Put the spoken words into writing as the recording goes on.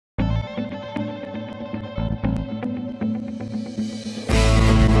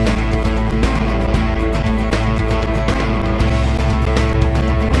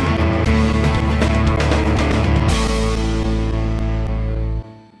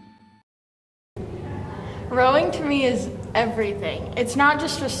Rowing to me is everything. It's not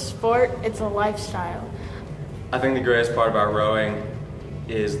just a sport, it's a lifestyle. I think the greatest part about rowing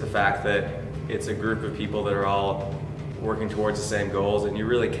is the fact that it's a group of people that are all working towards the same goals, and you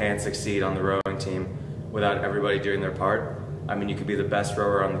really can't succeed on the rowing team without everybody doing their part. I mean, you could be the best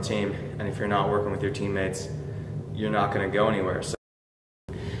rower on the team, and if you're not working with your teammates, you're not going to go anywhere. So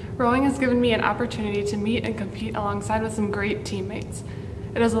rowing has given me an opportunity to meet and compete alongside with some great teammates.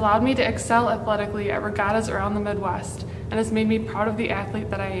 It has allowed me to excel athletically at regattas around the Midwest, and has made me proud of the athlete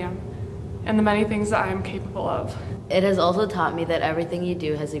that I am and the many things that I am capable of. It has also taught me that everything you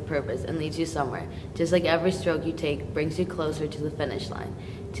do has a purpose and leads you somewhere, just like every stroke you take brings you closer to the finish line,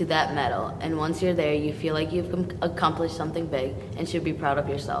 to that medal, and once you're there, you feel like you've accomplished something big and should be proud of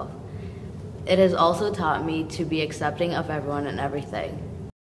yourself. It has also taught me to be accepting of everyone and everything.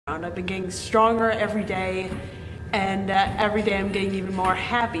 I've been getting stronger every day, and every day I'm getting even more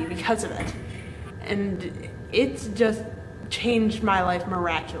happy because of it. And it's just changed my life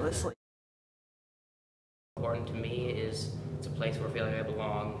miraculously. Important to me is it's a place where I feel like I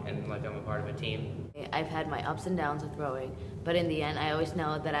belong and like I'm a part of a team. I've had my ups and downs with rowing, but in the end I always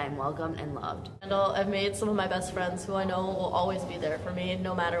know that I am welcomed and loved. Randall, I've made some of my best friends who I know will always be there for me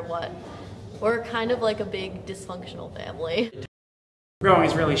no matter what. We're kind of like a big dysfunctional family. Rowing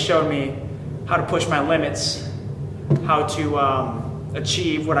has really showed me how to push my limits, how to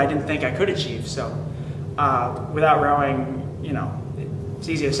achieve what I didn't think I could achieve. So without rowing, you know, it's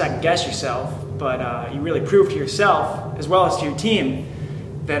easy to second guess yourself, but you really prove to yourself as well as to your team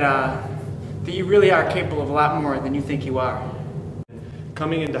that that you really are capable of a lot more than you think you are.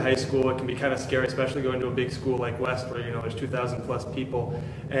 Coming into high school, it can be kind of scary, especially going to a big school like West where, you know, there's 2,000 plus people,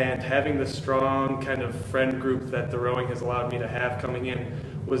 and having the strong kind of friend group that the rowing has allowed me to have coming in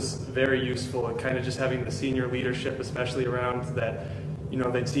was very useful, and kind of just having the senior leadership, especially around that, you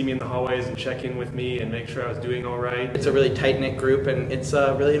know, they'd see me in the hallways and check in with me and make sure I was doing all right. It's a really tight-knit group, and it's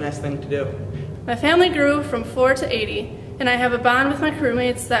a really nice thing to do. My family grew from 4 to 80, and I have a bond with my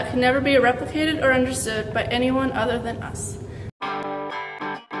crewmates that can never be replicated or understood by anyone other than us.